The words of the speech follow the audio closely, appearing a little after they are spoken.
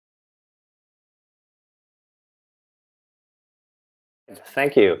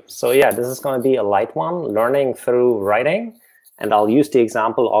Thank you. So yeah, this is going to be a light one, learning through writing. And I'll use the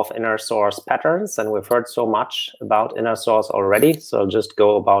example of inner source patterns. And we've heard so much about inner source already. So I'll just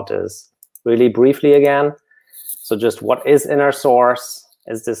go about this really briefly again. So just what is inner source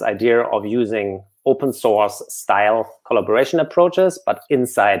is this idea of using open source style collaboration approaches, but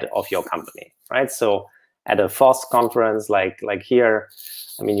inside of your company, right? So at a FOSS conference like here,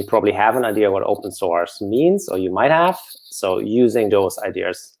 I mean, you probably have an idea what open source means, or you might have. So using those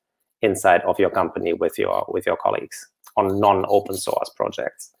ideas inside of your company with your colleagues on non-open source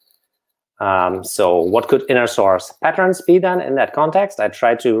projects. So what could inner source patterns be then in that context? I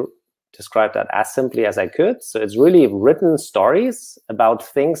tried to describe that as simply as I could. So it's really written stories about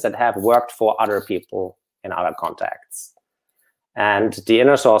things that have worked for other people in other contexts. And the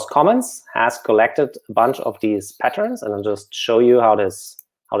Inner Source Commons has collected a bunch of these patterns, and I'll just show you how this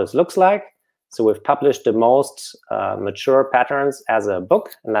looks like. So we've published the most mature patterns as a book,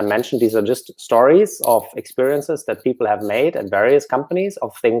 and I mentioned these are just stories of experiences that people have made at various companies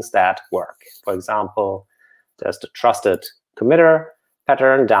of things that work. For example, there's the trusted committer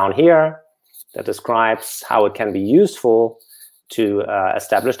pattern down here that describes how it can be useful to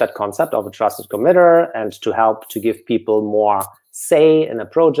establish that concept of a trusted committer and to help to give people more say in a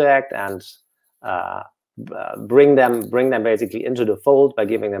project and bring them basically into the fold by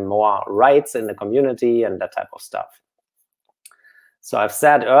giving them more rights in the community and that type of stuff. So I've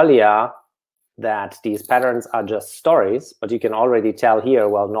said earlier that these patterns are just stories, but you can already tell here,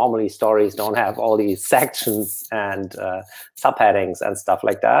 well, normally stories don't have all these sections and subheadings and stuff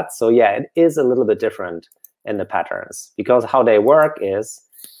like that. So yeah, it is a little bit different in the patterns, because how they work is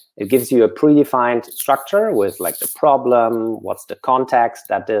it gives you a predefined structure with like the problem, what's the context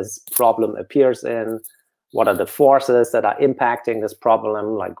that this problem appears in, what are the forces that are impacting this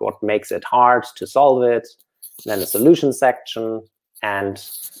problem, like what makes it hard to solve it, then the solution section, and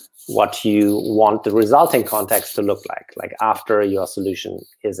what you want the resulting context to look like after your solution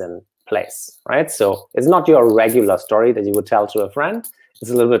is in place, right? So it's not your regular story that you would tell to a friend.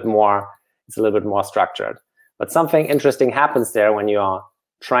 It's a little bit more structured. But something interesting happens there when you are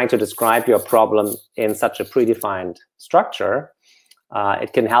trying to describe your problem in such a predefined structure.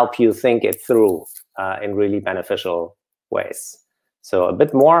 It can help you think it through in really beneficial ways. So a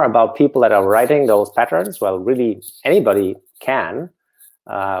bit more about people that are writing those patterns. Well, really anybody can.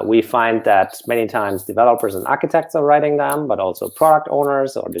 We find that many times developers and architects are writing them, but also product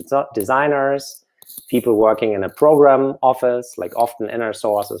owners or designers, people working in a program office, like often inner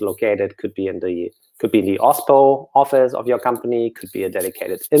source is located, could be in the OSPO office of your company, could be a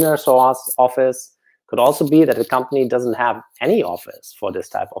dedicated inner source office, could also be that a company doesn't have any office for this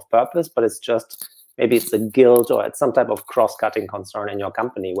type of purpose, but it's just, maybe it's a guild or it's some type of cross-cutting concern in your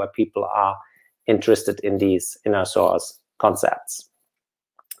company where people are interested in these inner source concepts.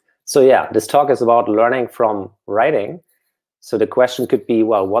 So yeah, this talk is about learning from writing. So the question could be,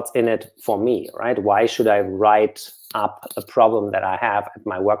 well, what's in it for me, right? Why should I write up a problem that I have at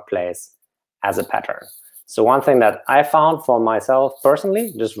my workplace as a pattern? So one thing that I found for myself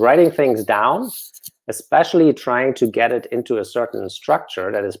personally, just writing things down, especially trying to get it into a certain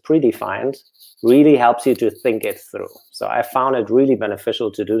structure that is predefined, really helps you to think it through. So I found it really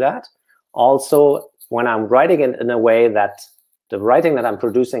beneficial to do that. Also, when I'm writing it in a way that the writing that I'm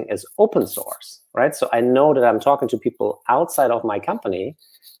producing is open source, right? So I know that I'm talking to people outside of my company.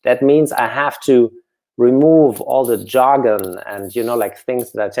 That means I have to remove all the jargon and, you know, like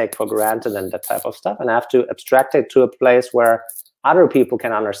things that I take for granted and that type of stuff. And I have to abstract it to a place where other people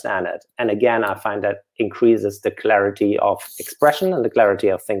can understand it. And again, I find that increases the clarity of expression and the clarity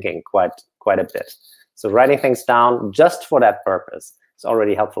of thinking quite a bit. So writing things down just for that purpose is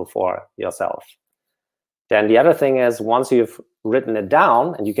already helpful for yourself. Then the other thing is, once you've written it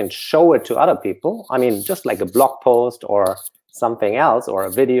down and you can show it to other people, I mean, just like a blog post or something else, or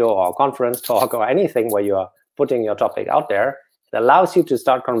a video or a conference talk or anything where you're putting your topic out there, it allows you to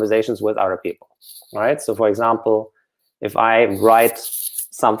start conversations with other people, right? So for example, if I write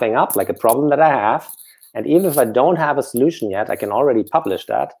something up, like a problem that I have, and even if I don't have a solution yet, I can already publish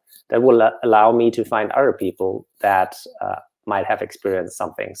that. That will allow me to find other people that might have experienced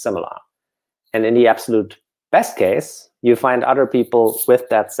something similar. And in the absolute best case, you find other people with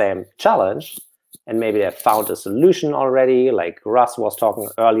that same challenge, and maybe they've found a solution already, like Russ was talking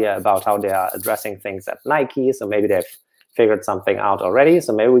earlier about how they are addressing things at Nike, so maybe they've figured something out already,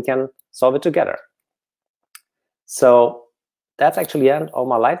 so maybe we can solve it together. So that's actually the end of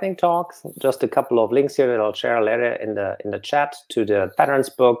my lightning talks. Just a couple of links here that I'll share later in the chat to the patterns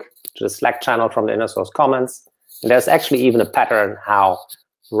book, to the Slack channel from the Inner Source Commons. And there's actually even a pattern how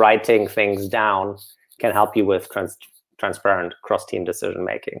writing things down can help you with transparent cross-team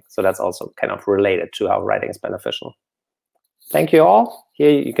decision-making. So that's also kind of related to how writing is beneficial. Thank you all.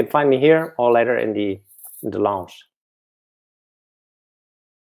 Here, you can find me here or later in the lounge.